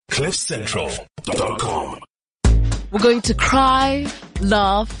CliffCentral.com. We're going to cry,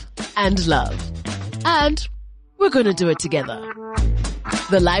 laugh, and love. And we're going to do it together.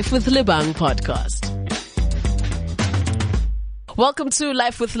 The Life with Lebang podcast. Welcome to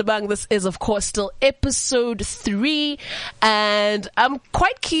Life with Lebang. This is, of course, still episode 3. And I'm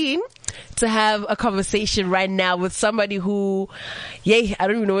quite keen to have a conversation right now with somebody who, I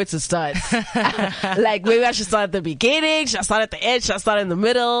don't even know where to start. Like, maybe I should start at the beginning. Should I start at the end? Should I start in the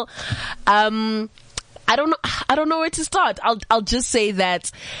middle? I don't know where to start. I'll just say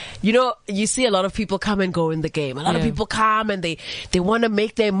that, you see a lot of people come and go in the game. A lot of people come and they want to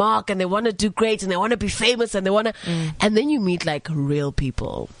make their mark and they want to do great and they want to be famous and they want to, and then you meet like real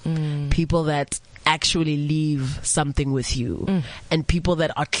people, people that actually leave something with you, and people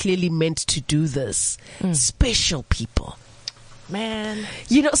that are clearly meant to do this. Special people. Man,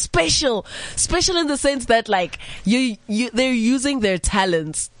 special in the sense that like they're using their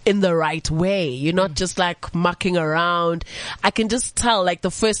talents in the right way. You're not just like mucking around. I can just tell, like,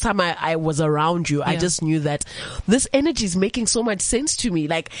 the first time I was around you, I just knew that this energy is making so much sense to me.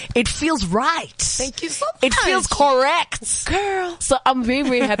 Like, it feels right. Thank you so much. It feels correct, girl. So I'm very,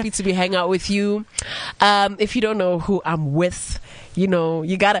 very happy to be hanging out with you. If you don't know who I'm with, you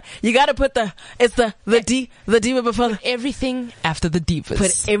gotta put the diva before everything after the divas.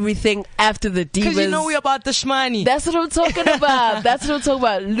 Put everything after the divas. Because we're about the shmani. That's what I'm talking about.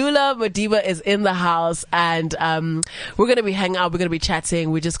 Lula Madiba is in the house, and we're gonna be hanging out. We're gonna be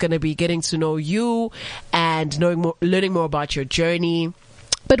chatting. We're just gonna be getting to know you and learning more about your journey.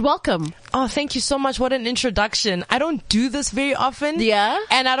 But welcome. Oh, thank you so much. What an introduction. I don't do this very often. Yeah.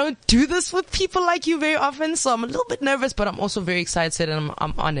 And I don't do this with people like you very often. So I'm a little bit nervous, but I'm also very excited and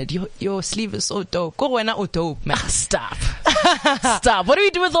I'm honored. Your sleeve is so dope. Go when I dope, man. Stop. Stop. What do we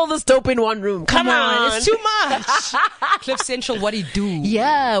do with all this dope in one room? Come on. It's too much. Cliff Central, what do you do?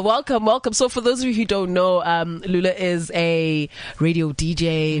 Yeah. Welcome. So for those of you who don't know, Lula is a radio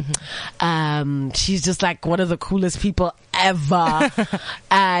DJ. She's just like one of the coolest people ever.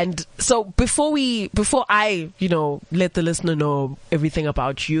 And so before I let the listener know everything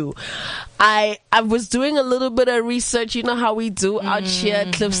about you, I was doing a little bit of research. You know how we do out here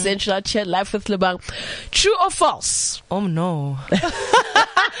at Cliff Central, out here at Life with Lebang. True or false? Oh no.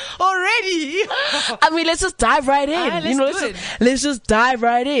 Already? I mean, let's just dive right in. Let's just dive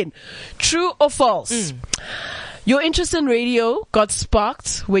right in. True or false? Your interest in radio got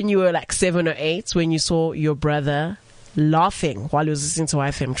sparked when you were like 7 or 8, when you saw your brother laughing while he was listening to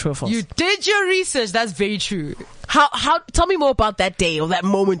YFM. True or false? You did your research. That's very true. How tell me more about that day or that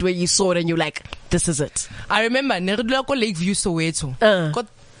moment where you saw it and you're like, this is it. I remember Lakeview Soweto.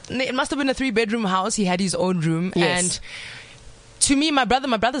 It must have been a 3-bedroom house. He had his own room. Yes. And to me, my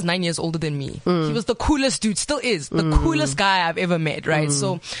brother's 9 years older than me. He was the coolest dude, still is the coolest guy I've ever met, right?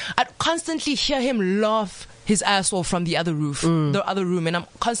 So I'd constantly hear him laugh his ass off from the other room, and I'm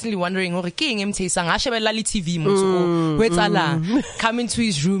constantly wondering, come into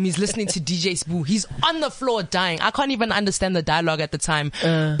his room, he's listening to DJ Spoo, he's on the floor dying. I can't even understand the dialogue at the time,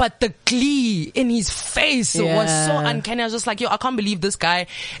 but the glee in his face was so uncanny. I was just like, I can't believe this guy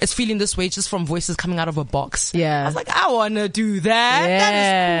is feeling this way just from voices coming out of a box. I was like, I want to do that. That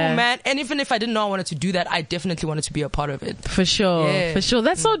is cool, man. And even if I didn't know I wanted to do that, I definitely wanted to be a part of it. For sure.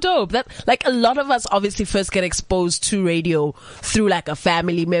 That's so dope. That, like, a lot of us obviously first get exposed to radio through like a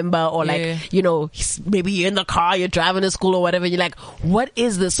family member or like, maybe you're in the car, you're driving to school or whatever. You're like, what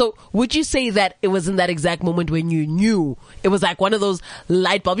is this? So would you say that it was in that exact moment when you knew it was like one of those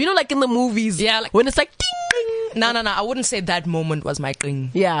light bulbs, like in the movies? Yeah. Like when it's like, ding. No. I wouldn't say that moment was my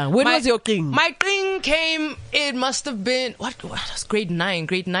king. Yeah. When was your king? My king came, it must have been, what was grade 9?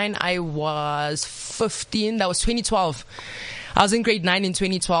 Grade 9, I was 15. That was 2012. I was in grade 9 in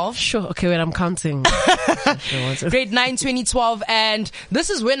 2012. Sure. Okay, wait, I'm counting. Grade 9, 2012. And this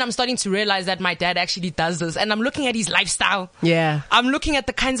is when I'm starting to realize that my dad actually does this. And I'm looking at his lifestyle. Yeah. I'm looking at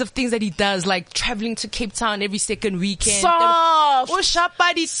the kinds of things that he does, like traveling to Cape Town every second weekend. Soft.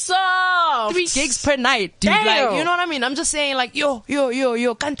 Soft. 3 gigs per night, dude. Damn. Like, you know what I mean? I'm just saying, like, yo,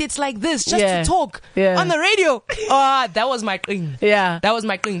 can't it's like this just to talk on the radio. That was my thing. Yeah. That was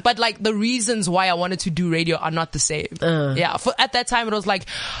my thing. But like the reasons why I wanted to do radio are not the same. Yeah. At that time, it was like,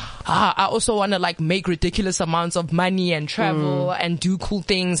 I also want to like make ridiculous amounts of money and travel and do cool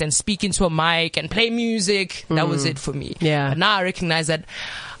things and speak into a mic and play music. That was it for me. Yeah. But now I recognize that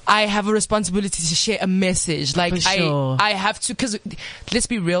I have a responsibility to share a message. Like, For sure. I have to, because let's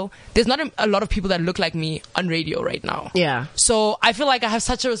be real, there's not a lot of people that look like me on radio right now. Yeah. So I feel like I have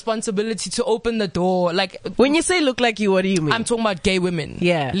such a responsibility to open the door. Like, When you say look like you, what do you mean? I'm talking about gay women.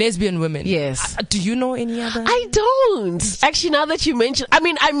 Yeah. Lesbian women. Yes. Do you know any other? I don't. Actually, now that you mention, I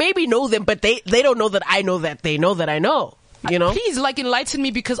mean, I maybe know them, but they don't know that I know that they know that I know. You know? Please, like, enlighten me,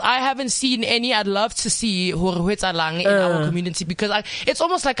 because I haven't seen any. I'd love to see hore ho etsahalang in our community, because it's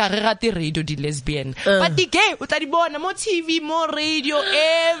almost like a rerate radio di lesbian. But the gay, o tla di bona more TV, more radio,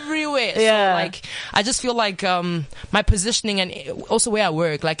 everywhere. Yeah. So, like, I just feel like my positioning and also where I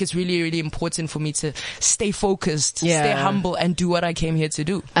work, like, it's really, really important for me to stay focused, stay humble, and do what I came here to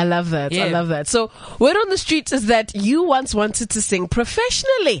do. I love that. Yeah. I love that. So, word on the streets is that you once wanted to sing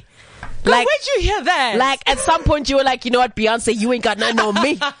professionally. Girl, where'd you hear that? Like, at some point you were like, you know what, Beyonce, you ain't got nothing on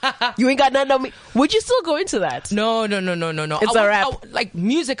me. You ain't got nothing on me. Would you still go into that? No. It's a rap. Like,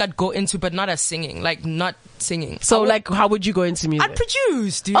 music I'd go into, but not as singing. Like, not singing. So, like, how would you go into music? I'd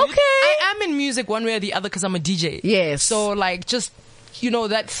produce, dude. Okay. I am in music one way or the other because I'm a DJ. Yes. So, like, just, you know,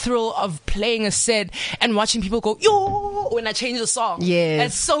 that thrill of playing a set and watching people go, yo, when I change a song. Yes.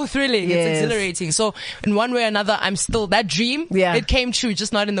 It's so thrilling. Yes. It's exhilarating. So, in one way or another, I'm still, that dream, Yeah. it came true,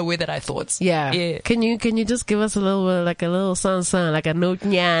 just not in the way that I thought. Yeah. Can you just give us a little, like a little song, like a note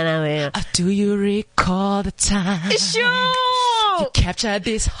nyana there? Do you recall the time? Sure. You captured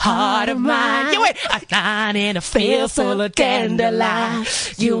this heart of mine. You wait, I'm lying in a field full of dandelion.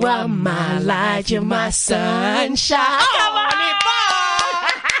 You are my light, you're my sunshine. Come on,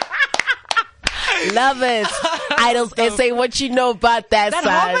 Love it. Idols SA, what you know about that side?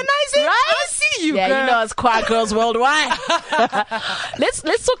 harmonizing, Right? I see you, Yeah, girl. you know us choir girls worldwide. Let's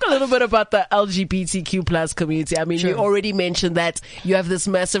talk a little bit about the LGBTQ plus community. I mean, Sure. you already mentioned that you have this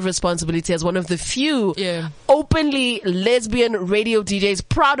massive responsibility as one of the few Yeah. openly lesbian radio DJs,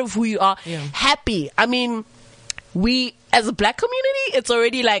 proud of who you are, Yeah. happy. I mean, we, as a black community, it's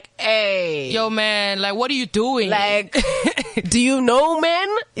already like, hey. Yo, man, like, what are you doing? Like, do you know, man?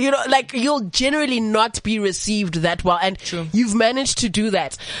 You know, like, you'll generally not be received that well. And True. you've managed to do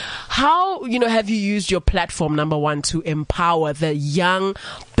that. How, have you used your platform, number one, to empower the young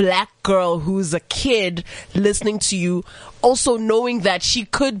black girl who's a kid listening to you, also knowing that she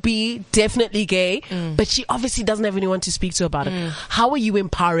could be definitely gay, but she obviously doesn't have anyone to speak to about it. How are you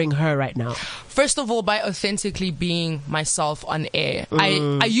empowering her right now? First of all, by authentically being myself on air.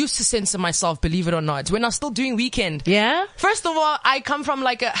 I used to censor myself, believe it or not, when I was still doing Weekend. Yeah? First of all, I come from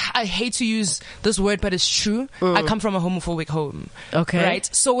like I hate to use this word, but it's true. I come from a homophobic home. Okay. Right?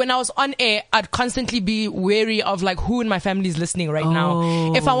 So when I was on air, I'd constantly be wary of like who in my family is listening right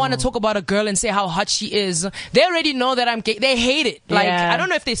now. If I want to talk about a girl and say how hot she is, they already know that I'm gay. They hate it. Like, Yeah. I don't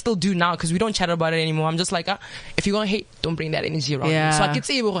know if they still do now because we don't chat about it anymore. I'm just like, if you're going to hate, don't bring that energy around. Yeah. Me. So I can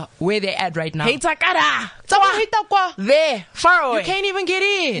see where they're at right now. Hey, Takara! Someone hate that kwa. There, far away. You can't even get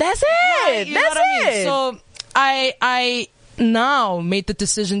in. That's it. Like, you know That's what I mean? it. So I now made the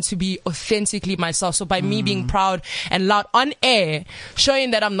decision to be authentically myself. So by me being proud and loud on air,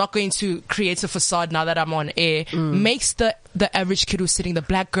 showing that I'm not going to create a facade now that I'm on air, makes the average kid who's sitting, the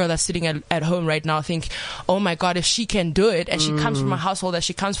black girl that's sitting at home right now think, oh my God, if she can do it and she comes from a household that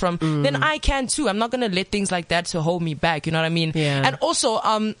she comes from, then I can too. I'm not going to let things like that to hold me back. You know what I mean? Yeah. And also,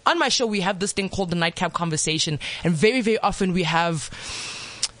 on my show, we have this thing called the Nightcap Conversation. And very, very often we have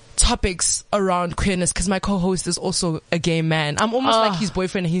topics around queerness because my co-host is also a gay man. I'm almost like his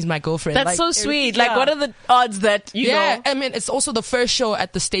boyfriend and he's my girlfriend. That's like, so sweet. Yeah. Like, what are the odds that, you know? I mean, it's also the first show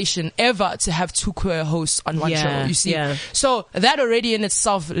at the station ever to have two queer hosts on one Yeah, show, you see. yeah. So that already in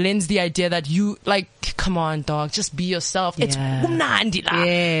itself lends the idea that you, like, come on, dog, just be yourself. It's Yeah. umnandi la.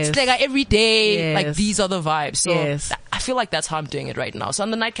 Yes. It's like every day, Yes. like, these are the vibes. So Yes. I feel like that's how I'm doing it right now. So on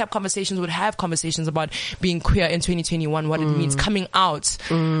the Nightcap Conversations, would have conversations about being queer in 2021, what it means, coming out.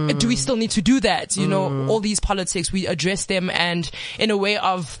 Do we still need to do that? You know, all these politics, we address them and in a way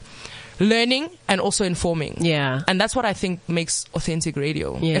of learning and also informing. Yeah. And that's what I think makes authentic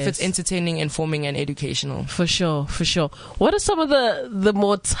radio. Yes. If it's entertaining, informing, and educational. For sure, for sure. What are some of the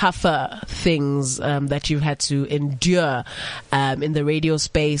more tougher things that you've had to endure in the radio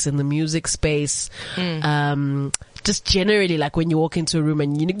space, in the music space? Just generally, like when you walk into a room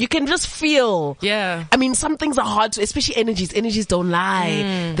and you can just feel. Yeah. I mean, some things are hard to, especially energies. Energies don't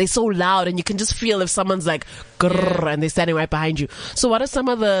lie. They're so loud and you can just feel if someone's like, grrr, and they're standing right behind you. So what are some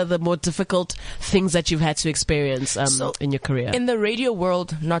of the more difficult things that you've had to experience in your career? In the radio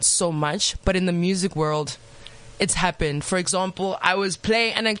world, not so much, but in the music world, it's happened. For example, I was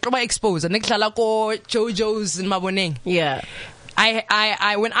playing and I exposed and JoJo's in Maboneng. Yeah.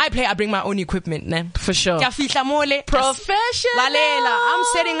 I when I play, I bring my own equipment, ne? For sure. Professional.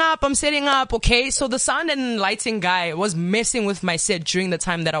 I'm setting up. Okay, so the sound and lighting guy was messing with my set during the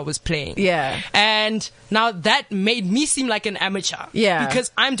time that I was playing. Yeah. And now that made me seem like an amateur. Yeah.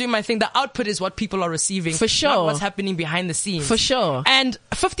 Because I'm doing my thing. The output is what people are receiving. For sure. Not what's happening behind the scenes. For sure. And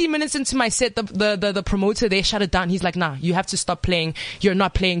 15 minutes into my set, the promoter, they shut it down. He's like, nah, you have to stop playing. You're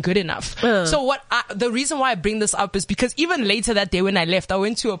not playing good enough. So the reason why I bring this up is because even later that day when I left, I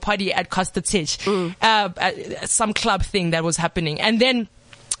went to a party at Costa Titch, some club thing that was happening. And then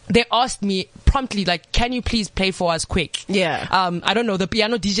they asked me promptly, like, can you please play for us quick? Yeah. I don't know, the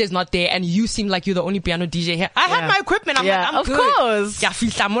piano DJ is not there and you seem like you're the only piano DJ here. I had my equipment. I'm like, I'm of good. Course. I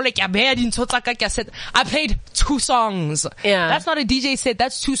played 2 songs. Yeah. That's not a DJ set,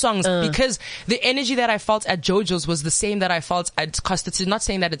 that's 2 songs because the energy that I felt at JoJo's was the same that I felt at Costa Titch. Not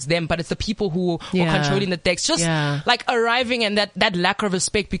saying that it's them, but it's the people who were controlling the decks. Just like arriving and that lack of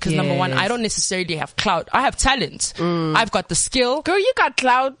respect because number one, I don't necessarily have clout. I have talent. I've got the skill. Girl, you got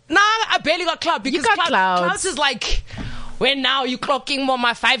clout. Nah, I barely got clout because clout is like when now you clocking more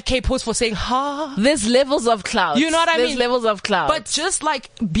my 5K post for saying, There's levels of clout. You know what I mean? There's levels of clout. But just like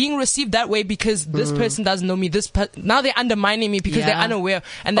being received that way because this person doesn't know me, now they're undermining me because they're unaware.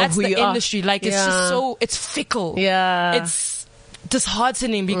 And that's the industry. Like it's just so, it's fickle. Yeah. It's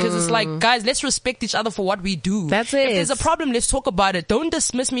disheartening because it's like, guys, let's respect each other for what we do. That's it. If there's a problem, let's talk about it. Don't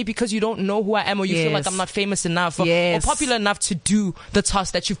dismiss me because you don't know who I am or you feel like I'm not famous enough or popular enough to do the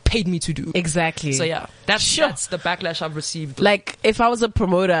task that you've paid me to do. Exactly. So yeah, that's the backlash I've received. Like if I was a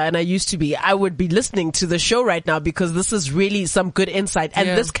promoter and I used to be, I would be listening to the show right now because this is really some good insight and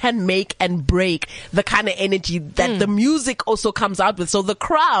this can make and break the kind of energy that the music also comes out with. So the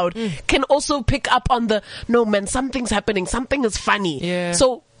crowd can also pick up on no man, something's happening, something is funny. Yeah.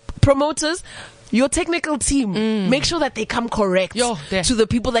 So promoters, your technical team, make sure that they come correct to the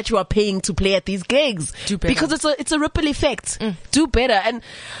people that you are paying to play at these gigs. Do better. Because it's a ripple effect. Do better. And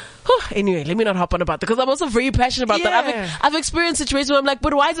anyway, let me not hop on about that because I'm also very passionate about that. I've experienced situations where I'm like,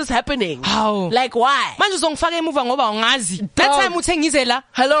 but why is this happening? How? Like, why?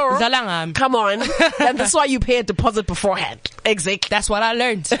 Hello? Come on. And that's why you pay a deposit beforehand. Exactly. That's what I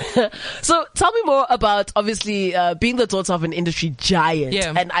learned. So tell me more about, obviously, being the daughter of an industry giant.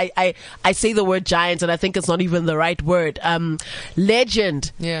 Yeah. And I say the word giant and I think it's not even the right word.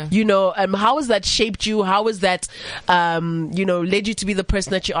 Legend. Yeah. You know, how has that shaped you? How has that, led you to be the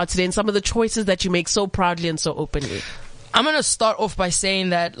person that you are today and some of the choices that you make so proudly and so openly? I'm going to start off by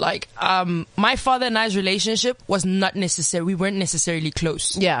saying that, like, my father and I's relationship was not necessary. We weren't necessarily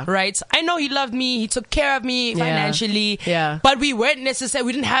close. Yeah. Right? I know he loved me. He took care of me financially. Yeah. But we weren't necessary.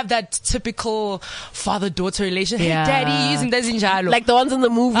 We didn't have that typical father-daughter relationship. Yeah. Hey, daddy, using this like the ones in the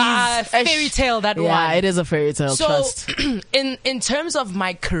movies. Fairy tale, that one. Yeah, it is a fairy tale, trust. in terms of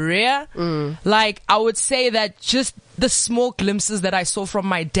my career, like, I would say that just the small glimpses that I saw from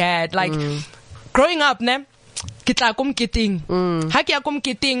my dad, like, growing up,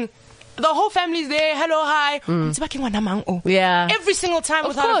 the whole family's there. Hello, hi. Yeah. Every single time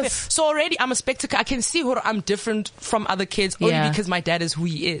without a fail. So already I'm a spectacle. I can see who I'm different from other kids only because my dad is who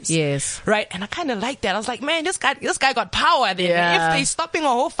he is. Yes. Right. And I kind of like that. I was like, man, this guy got power there. Yeah. If they stopping a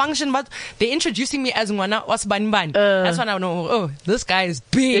whole function, but they're introducing me as Ngwana Wasbanban. That's when I know, this guy is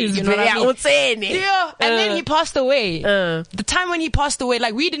big. You know what I mean? Yeah. And then he passed away. The time when he passed away,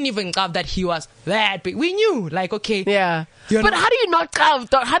 like, we didn't even have that he was that big. We knew, like, okay. Yeah. But how do you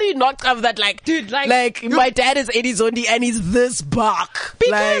not have that, like, dude, like my dad is 80s only and he's this buck?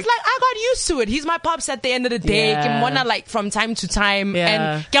 Because like I got used to it. He's my pops at the end of the day. Like from time to time,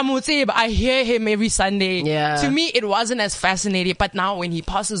 and I hear him every Sunday. Yeah. To me, it wasn't as fascinating. But now when he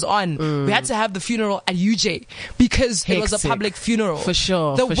passes on, we had to have the funeral at UJ because it was a public funeral. For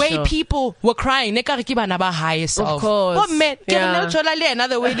sure. The way people were crying, of course. Oh man,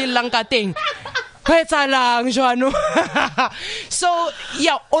 another way the thing. So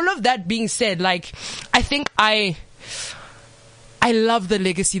yeah, all of that being said, like, I think I love the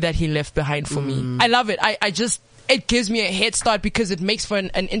legacy that he left behind for me. I love it. It gives me a head start because it makes for an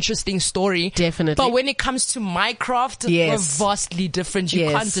interesting story. Definitely. But when it comes to my craft, we're vastly different.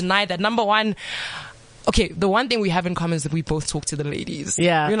 You can't deny that. Number one, okay, the one thing we have in common is that we both talk to the ladies.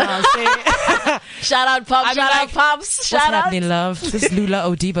 Yeah. You know what I'm saying? Shout out, Pops. Shout out, Pops. Shout out. What's happening, love? This is Lula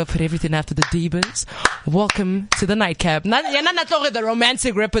Odiba. Put everything after the Divas. Welcome to the Nightcap. Not the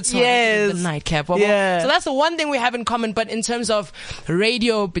romantic repertoire. Yes. The Nightcap. Yeah. So that's the one thing we have in common. But in terms of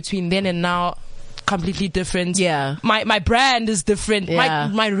radio between then and now, completely different. Yeah. My brand is different. Yeah.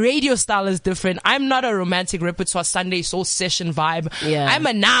 My radio style is different. I'm not a romantic repertoire Sunday soul session vibe. Yeah. I'm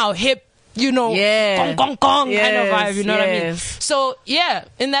a now hip Yeah. gong, gong, gong kind of Yes, vibe, you know what I mean? yes. So yeah,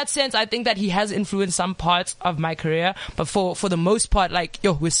 in that sense, I think that he has influenced some parts of my career, but for the most part, like,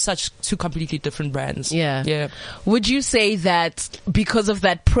 we're such two completely different brands. Yeah. Would you say that because of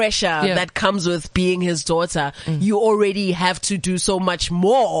that pressure that comes with being his daughter, you already have to do so much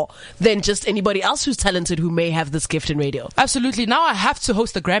more than just anybody else who's talented who may have this gift in radio? Absolutely. Now I have to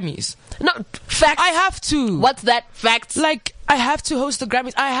host the Grammys. No, facts. I have to. What's that? Facts. Like, I have to host the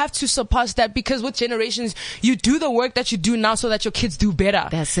Grammys. I have to surpass that, because with generations, you do the work that you do now so that your kids do better.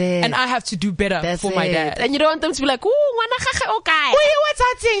 That's it. And I have to do better for my dad. And you don't want them to be like, ooh, ngwana gage o kae? What's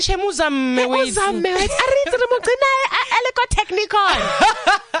that thing?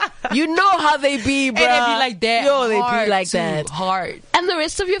 You know how they be, bro. And they be like that. Yo, they hard be like too, that. hard. And the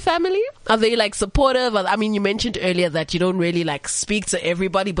rest of your family? Are they like supportive? I mean, you mentioned earlier that you don't really like speak to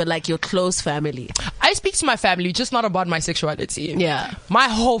everybody, but like your close family. I speak to my family, just not about my sexuality. Yeah. My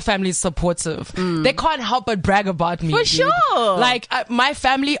whole family is supportive. They can't help but brag about me. For dude. sure. Like, my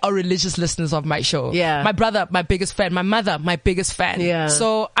family are religious listeners of my show. Yeah. My brother, my biggest fan. My mother, my biggest fan. Yeah.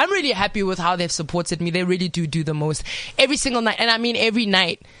 So I'm really happy with how they've supported me. They really do the most. Every single night. And I mean every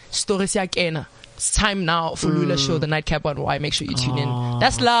night. Stories ya kena. It's time now for Lula Show, the nightcap on Y. Make sure you tune in.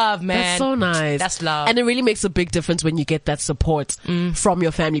 That's love, man. That's so nice. That's love. And it really makes a big difference when you get that support from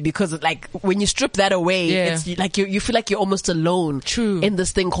your family, because like when you strip that away, it's like you feel like you're almost alone. True. In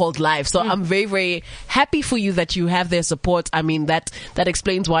this thing called life. So I'm very, very happy for you that you have their support. I mean, that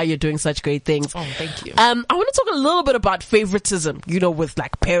explains why you're doing such great things. Oh, thank you. I want to talk a little bit about favoritism, with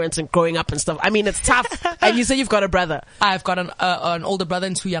like parents and growing up and stuff. I mean, it's tough. And you say you've got a brother. I've got an older brother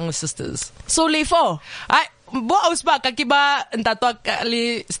and two younger sisters. So Lefo. Bo ausbaka ke ba ntato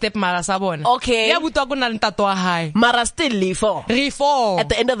le stepmother sa bona. Okay. Ya butwa ko na le ntato wa hae. Mara still Lefo. Re four. At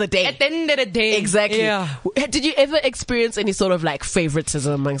the end of the day. At the end of the day. Exactly. Yeah. Did you ever experience any sort of like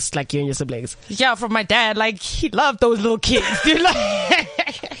favoritism amongst like you and your siblings? Yeah, from my dad. Like, he loved those little kids. Dude,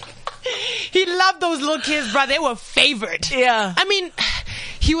 he loved those little kids, bro. They were favored. Yeah. I mean,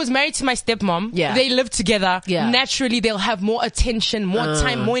 he was married to my stepmom. Yeah. They lived together. Yeah. Naturally, they'll have more attention, more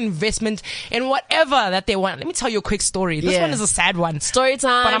time, more investment in whatever that they want. Let me tell you a quick story. This one is a sad one. Story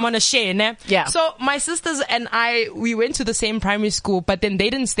time. But I'm going to share, ne? Yeah. So my sisters and I, we went to the same primary school, but then they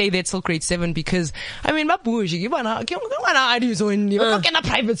didn't stay there till grade 7 because, I mean, babuji,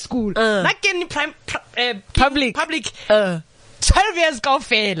 private school. Public. 12 years go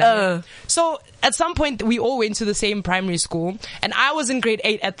fail. So at some point we all went to the same primary school, and I was in grade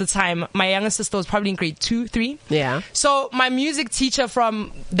 8 at the time. My younger sister was probably in grade 2, 3. Yeah. So my music teacher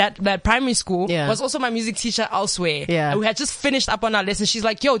from that primary school Yeah. was also my music teacher elsewhere. Yeah. And we had just finished up on our lessons. She's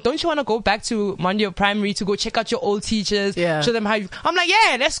like, yo, don't you want to go back to Mondio Primary to go check out your old teachers? Yeah. Show them how you... I'm like,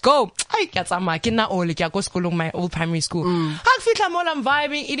 yeah, let's go. My old primary school. I'm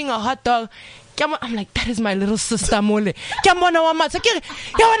vibing, eating a hot dog. I'm like, that is my little sister Mole. So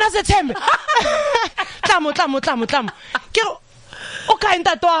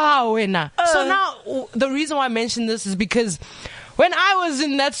now the reason why I mention this is because when I was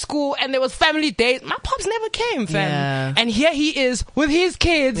in that school and there was family days, my pops never came, fam. Yeah. And here he is with his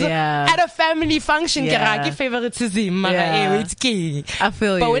kids at a family function. Yeah. Favoritism. Yeah. I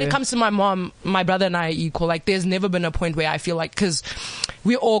feel you. But when it comes to my mom, my brother and I are equal. Like, there's never been a point where I feel like, cause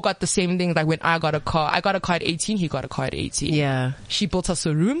we all got the same thing. Like, when I got a car at 18, he got a car at 18. Yeah. She built us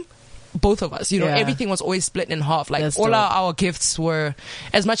a room. Both of us, Yeah. everything was always split in half. Like, That's all dope. our gifts were,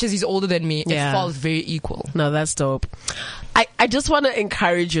 as much as he's older than me, Yeah. it falls very equal. No, that's dope. I just want to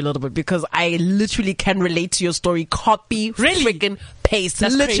encourage you a little bit because I literally can relate to your story. Copy, Really? freaking paste.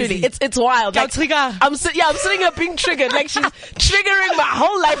 That's literally, crazy. it's wild. Like, Trigger. I'm sitting here being triggered. Like, she's triggering my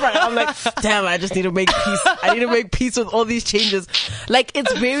whole life right now. I'm like, damn, I just need to make peace. I need to make peace with all these changes. Like,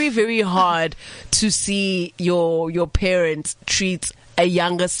 it's very, very hard to see your parents treat a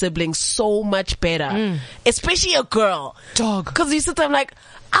younger sibling so much better, especially a girl. Dog. Because you sit there, I'm like,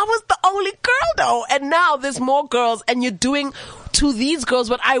 I was the only girl though, and now there's more girls, and you're doing to these girls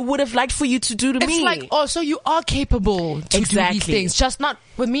what I would have liked for you to do to me. It's like, oh, so you are capable to do Exactly. these things, just not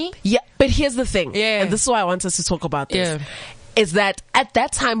with me? Yeah, but here's the thing, Yeah. and this is why I want us to talk about this. Yeah. Is that at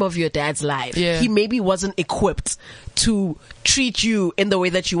that time of your dad's life, Yeah. he maybe wasn't equipped to treat you in the way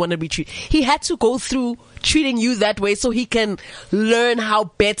that you want to be treated. He had to go through treating you that way so he can learn how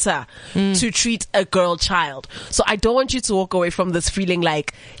better to treat a girl child. So I don't want you to walk away from this feeling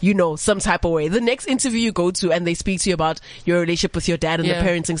like, some type of way. The next interview you go to and they speak to you about your relationship with your dad and Yeah. the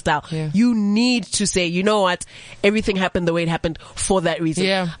parenting style, Yeah. you need to say, you know what? Everything happened the way it happened for that reason.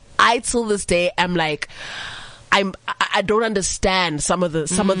 Yeah. I till this day am like, I don't understand some of the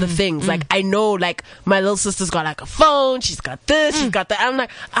things. Like, I know, like, my little sister's got like a phone, she's got this, she's got that. I'm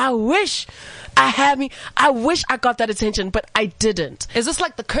like, I wish I got that attention, but I didn't. Is this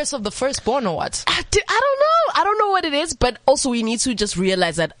like the curse of the firstborn or what? I don't know. I don't know what it is, but also we need to just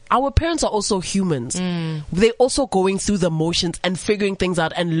realize that our parents are also humans. They're also going through the motions and figuring things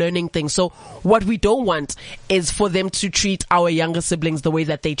out and learning things. So what we don't want is for them to treat our younger siblings the way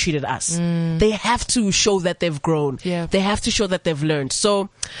that they treated us. They have to show that they've grown. Yeah. They have to show that they've learned. So,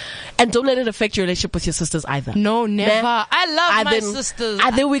 and don't let it affect your relationship with your sisters either. No, never. Man, I love my sisters.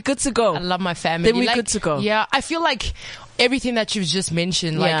 I think we're good to go. I love my family. Then we're good to go. Yeah, I feel like everything that you've just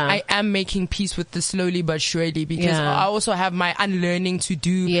mentioned, like, Yeah. I am making peace with this slowly but surely, because Yeah. I also have my unlearning to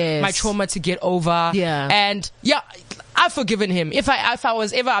do, Yes. my trauma to get over. Yeah. And yeah, I've forgiven him. If I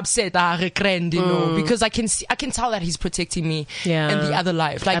was ever upset, because I can tell that he's protecting me Yeah. in the other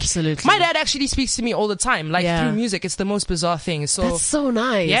life. Like, Absolutely. my dad actually speaks to me all the time, like, Yeah. through music. It's the most bizarre thing. So That's so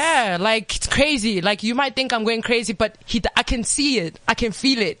nice. yeah, like, it's crazy. Like, you might think I'm going crazy, but I can see it. I can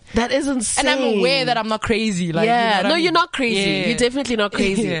feel it. That is insane. And I'm aware that I'm not crazy. Like, yeah, you know what I mean? you're not crazy. Yeah. You're definitely not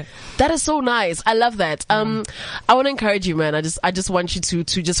crazy. Yeah. That is so nice. I love that. I want to encourage you, man. I just want you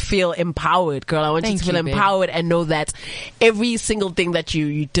to just feel empowered, girl. I want you Thank to feel you, babe. empowered and know that every single thing that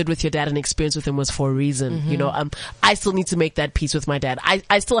you did with your dad and experience with him was for a reason. Mm-hmm. You know, I still need to make that peace with my dad.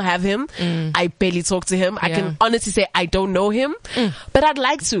 I still have him. I barely talk to him. I Yeah. can honestly say I don't know him, but I'd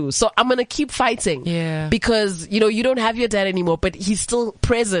like to. So I'm gonna keep fighting. Yeah. Because you don't have your dad anymore, but he's still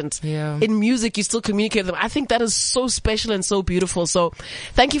present. Yeah. In music, you still communicate with them. I think that is so special and so beautiful. So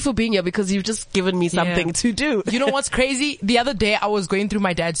thank you for being here, because you've just given me something Yeah. to do. You know what's crazy? The other day I was going through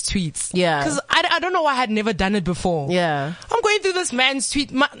my dad's tweets. Yeah. Because I don't know why I had never done it before. Yeah. I'm going through this man's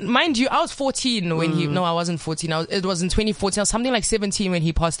tweet. Mind you, I was 14 when I wasn't 14. It was in 2014. I was something like 17 when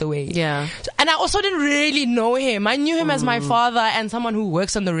he passed away. Yeah. And I also didn't really know him. I knew him as my father and someone who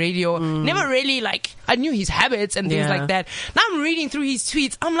works on the radio. Never really, like, I knew his habits and things Yeah. like that. Now I'm reading through his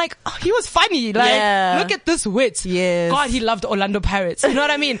tweets. I'm like, oh, he was funny. Like, Yeah. look at this wit. Yes. God, he loved Orlando Pirates. You know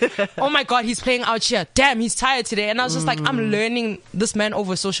what I mean? Oh my God, he's playing out here. Damn, he's tired today. And I was just like, I'm learning this man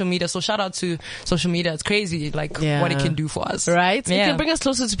over social media. So shout out to social media. It's crazy, like, Yeah. what it can do for us. Right? It Yeah. can bring us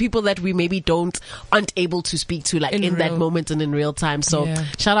closer to people that we maybe aren't able to speak to, like, in that real. moment and in real time. So Yeah.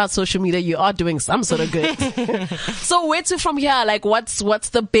 shout out social media. You are doing some sort of good. So where to from here? Like, what's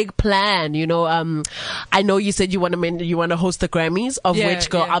the big plan? I know you said you want to host the Grammys, of Yeah, which,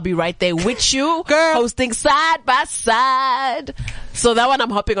 girl, yeah. I'll be right there with you, Girl. hosting side by side. So that one I'm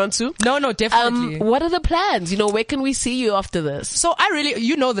hopping on to. No, definitely. What are the plans? Where can we see you after this? So I really,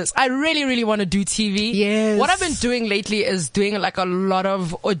 really want to do TV. Yes. What I've been doing lately is doing like a lot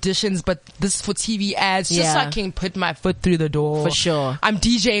of auditions, but this is for TV ads, just so Yeah. I can put my foot through the door. For sure. I'm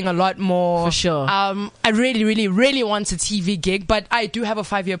DJing a lot more. For sure. I really, really, really want a TV gig, but I do have a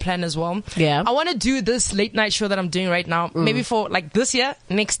 5-year plan as well. Yeah. I want to do this late night show that I'm doing right now, maybe for like this year,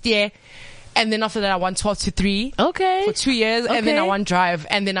 next year. And then after that, I want 12 to 3. Okay. For 2 years, and then Okay. I want Drive,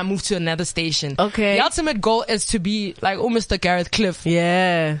 and then I move to another station. Okay. The ultimate goal is to be like, Mr. Gareth Cliff.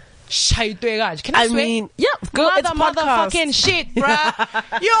 Yeah. Can I swear? mean, yeah, girl, it's motherfucking shit,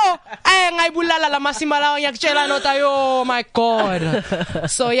 bruh. Yo, ngayibulala la masimala yakutshela no tayo. Oh my God.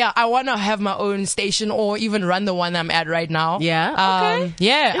 So yeah, I want to have my own station or even run the one I'm at right now. Yeah, okay.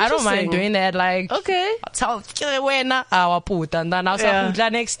 Yeah, I don't mind Interesting. doing that. Like, Okay. I'll tell wena awaputa and then I'll Yeah.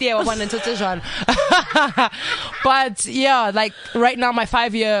 next year but yeah, like right now my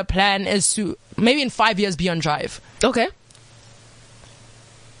 5-year plan is to maybe in 5 years be on Drive. Okay.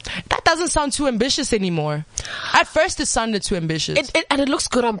 That doesn't sound too ambitious anymore. At first it sounded too ambitious. And it looks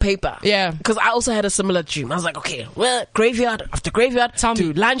good on paper. Yeah. Because I also had a similar dream. I was like, okay, well, graveyard after graveyard, Tell do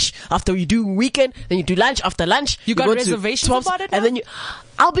me. lunch after you do weekend, then you do lunch after lunch. You got go to reservations 12, about it and now? then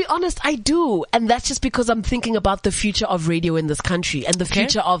I'll be honest, I do. And that's just because I'm thinking about the future of radio in this country and the Okay.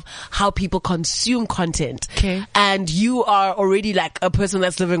 future of how people consume content. Okay. And you are already like a person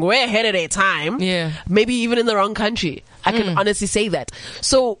that's living way ahead of their time. Yeah. Maybe even in the wrong country. I can honestly say that.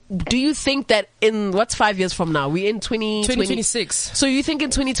 So do you think that in, what's 5 years from now? We're in 2026. So you think in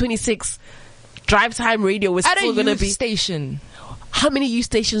 2026, Drive Time Radio is At still a going to youth be... station. How many youth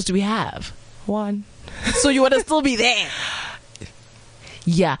stations do we have? 1. So you want to still be there?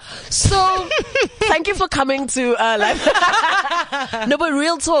 Yeah. So thank you for coming to live. No, but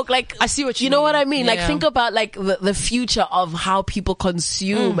real talk, like, I see what you know mean. what I mean. Like, Yeah. think about like the future of how people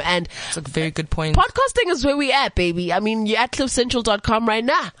consume and It's a very good point. podcasting is where we at, baby. I mean, you're at cliffcentral.com right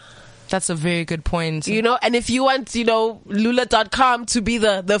now. That's a very good point. You know, and if you want, Lula.com to be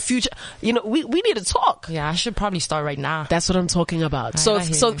the future, we need to talk. Yeah, I should probably start right now. That's what I'm talking about. I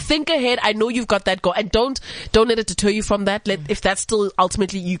hear So you. think ahead. I know you've got that goal, and don't let it deter you from that. If that's still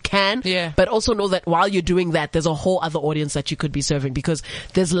ultimately you can. Yeah. But also know that while you're doing that, there's a whole other audience that you could be serving, because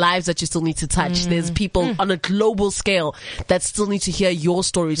there's lives that you still need to touch. There's people on a global scale that still need to hear your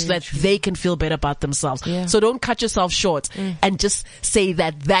story so that they can feel better about themselves. Yeah. So don't cut yourself short and just say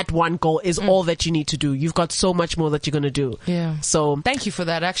that one goal is all that you need to do. You've got so much more that you're going to do. Yeah. So Thank you for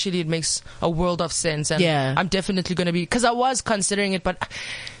that. Actually, it makes a world of sense. And Yeah. I'm definitely going to be, because I was considering it, but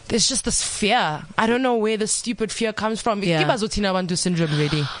there's just this fear. I don't know where the stupid fear comes from. Yeah. Kibazotina syndrome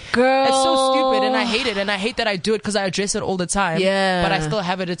already. girl, It's so stupid, and I hate it, and I hate that I do it because I address it all the time. Yeah. But I still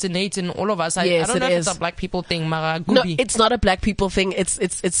have it. It's innate in all of us. I Yes, don't know it if is. it's a black people thing, Mara. no, Gubi. it's not a black people thing. It's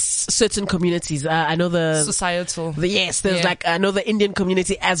certain communities. I know Societal. there's Yeah. I know the Indian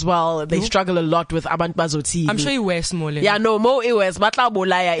community as well. They struggle a lot with Abantu Bazoti. I'm sure you wear small. Yeah, no, mo it was Matla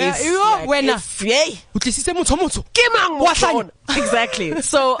Bolaya is Yeah, wena. Exactly.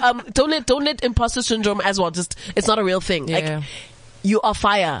 So don't let imposter syndrome as well. Just it's not a real thing. Yeah. Like you are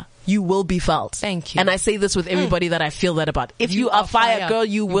fire. You will be felt. Thank you. And I say this with everybody that I feel that about. If you, You are are fire, fire, girl,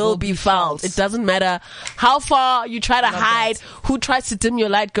 you will be felt. It doesn't matter how far you try to hide, who tries to dim your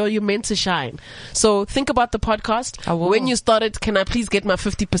light, girl, you're meant to shine. So think about the podcast. I will. When you started, can I please get my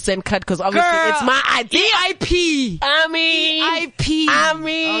 50% cut? Because obviously Girl, it's my idea. EIP. I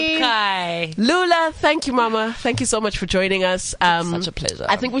mean, Okay. Lula, thank you, Mama. Thank you so much for joining us. Such a pleasure.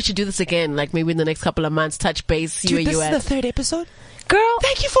 I think we should do this again, like maybe in the next couple of months, touch base, see where Dude, this you is at. the third episode. Girl,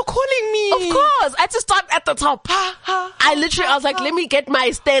 Thank you for calling me. of course. I had to start at the top. I was like, let me get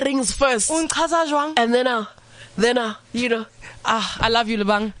my stirrings first. Unchaza jwang? And then I love you,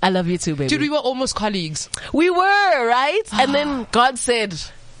 Lebang. I love you too, baby. Dude, we were almost colleagues. We were, right? And then God said,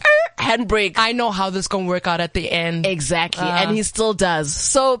 handbrake. I know how this gonna work out at the end. Exactly. And he still does.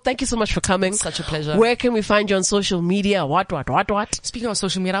 So thank you so much for coming. Such a pleasure. Where can we find you on social media? What? Speaking of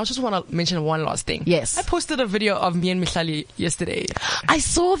social media, I just want to mention one last thing. Yes. I posted a video of me and Mihlali yesterday. I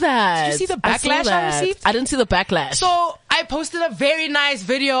saw that. Did you see the I saw backlash I that. received? I didn't see the backlash. So I posted a very nice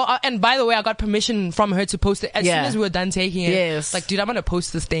video, and by the way, I got permission from her to post it as soon as we were done taking it. Yes. Like, dude, I'm gonna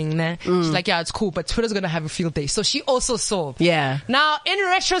post this thing. Nah? She's like, yeah, it's cool, but Twitter's gonna have a field day. So she also saw. Yeah. Now, in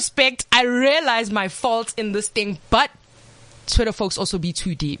retrospect, I realized my fault in this thing, but Twitter folks also be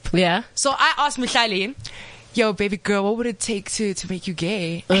too deep. Yeah. So I asked Mihlali, yo, baby girl, what would it take to make you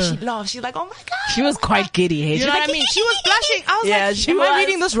gay? And she laughed. She's like, oh my God. She was quite giddy. Hey? You know what I mean? She was blushing. I was Yeah, like, she am was. I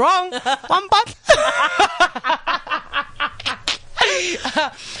reading this wrong? One butt.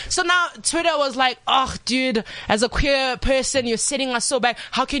 So now Twitter was like, oh, dude, as a queer person, you're setting us so back.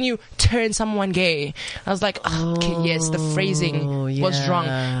 How can you turn someone gay? I was like, oh, okay, yes, the phrasing was yeah.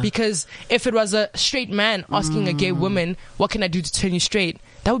 wrong. Because if it was a straight man asking a gay woman, what can I do to turn you straight?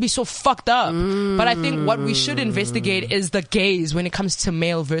 That would be so fucked up. But I think what we should investigate is the gaze when it comes to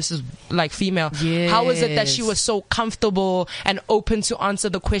male versus like female. How is it that she was so comfortable and open to answer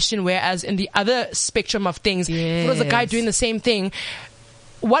the question, whereas in the other spectrum of things, if it was a guy doing the same thing,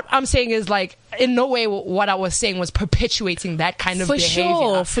 what I'm saying is like, in no way what I was saying was perpetuating that kind of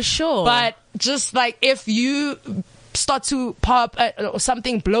behavior. For sure. But just like if you start to pop or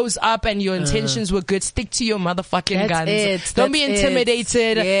something blows up and your intentions were good, stick to your motherfucking guns. Don't be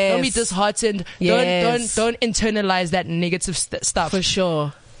intimidated. Yes. Don't be disheartened. Yes. Don't internalize that negative stuff. For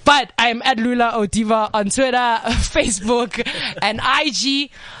sure. But I'm at Lula Odiva on Twitter, Facebook, and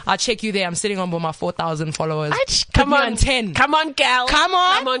IG. I'll check you there. I'm sitting on about my 4,000 followers. Come on, 10. Come on, gal. Come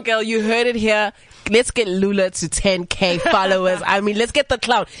on. Come on, girl. You heard it here. Let's get Lula to 10K followers. I mean, let's get the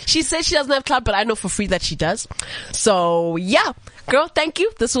clout. She says she doesn't have clout, but I know for free that she does. So yeah. Girl, thank you.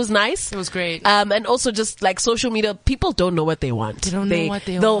 This was nice. It was great. And also just like social media, people don't know what they want. They don't know what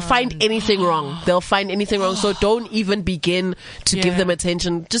they They'll want. find anything wrong. They'll find anything wrong. So don't even begin to give them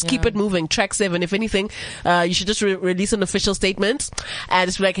attention. Just keep it moving. Track 7. If anything, you should just release an official statement and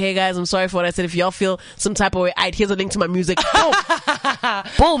just be like, hey guys, I'm sorry for what I said. If y'all feel some type of way, here's a link to my music. Boom.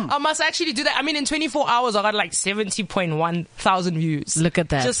 Boom. I must actually do that. I mean, in 24 hours, I got like 70.1 thousand views. Look at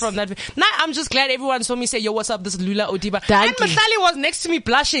that. Just from that. Now, I'm just glad everyone saw me say, yo, what's up? This is Lula Odiba. Thank and you. Mihlali was next to me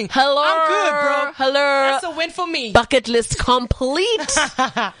blushing. Hello. I'm good, bro. Hello. That's a win for me. Bucket list complete.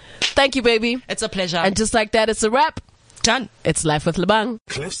 Thank you, baby. It's a pleasure. And just like that, it's a wrap. Done. It's Life with Lebang.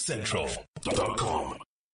 CliffCentral.com